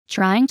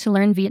Trying to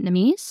learn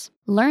Vietnamese?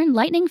 Learn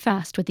lightning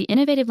fast with the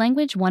Innovative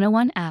Language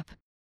 101 app.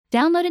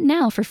 Download it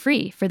now for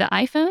free for the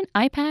iPhone,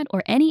 iPad,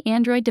 or any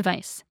Android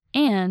device.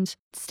 And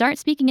start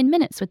speaking in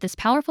minutes with this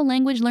powerful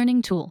language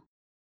learning tool.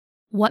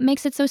 What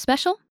makes it so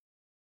special?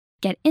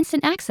 Get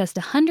instant access to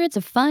hundreds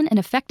of fun and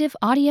effective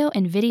audio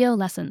and video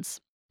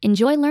lessons.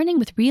 Enjoy learning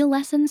with real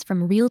lessons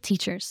from real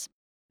teachers.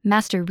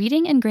 Master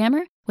reading and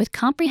grammar with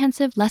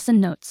comprehensive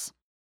lesson notes.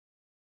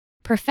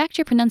 Perfect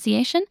your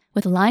pronunciation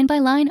with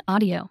line-by-line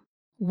audio.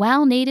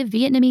 Wow native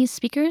Vietnamese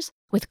speakers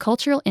with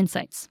cultural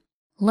insights.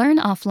 Learn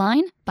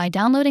offline by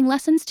downloading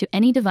lessons to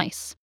any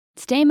device.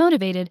 Stay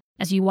motivated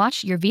as you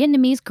watch your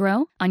Vietnamese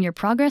grow on your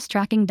progress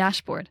tracking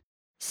dashboard.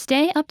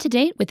 Stay up to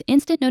date with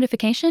instant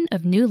notification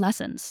of new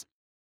lessons.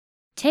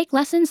 Take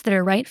lessons that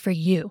are right for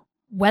you,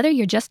 whether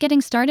you're just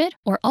getting started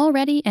or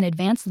already an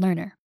advanced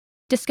learner.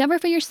 Discover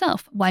for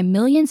yourself why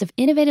millions of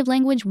Innovative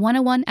Language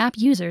 101 app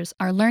users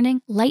are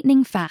learning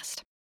lightning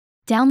fast.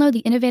 Download the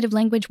Innovative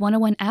Language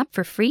 101 app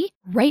for free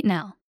right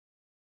now.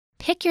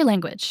 Pick your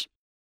language.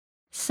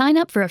 Sign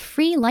up for a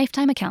free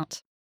lifetime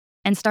account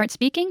and start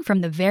speaking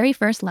from the very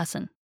first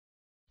lesson.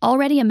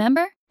 Already a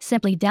member?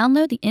 Simply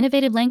download the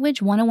Innovative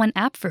Language 101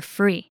 app for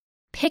free.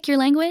 Pick your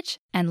language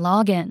and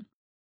log in.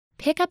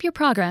 Pick up your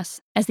progress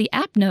as the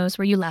app knows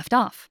where you left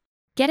off.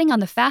 Getting on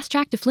the fast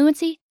track to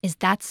fluency is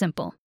that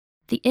simple.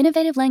 The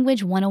Innovative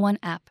Language 101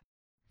 app.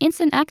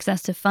 Instant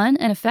access to fun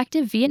and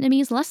effective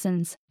Vietnamese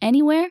lessons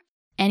anywhere,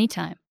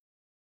 anytime.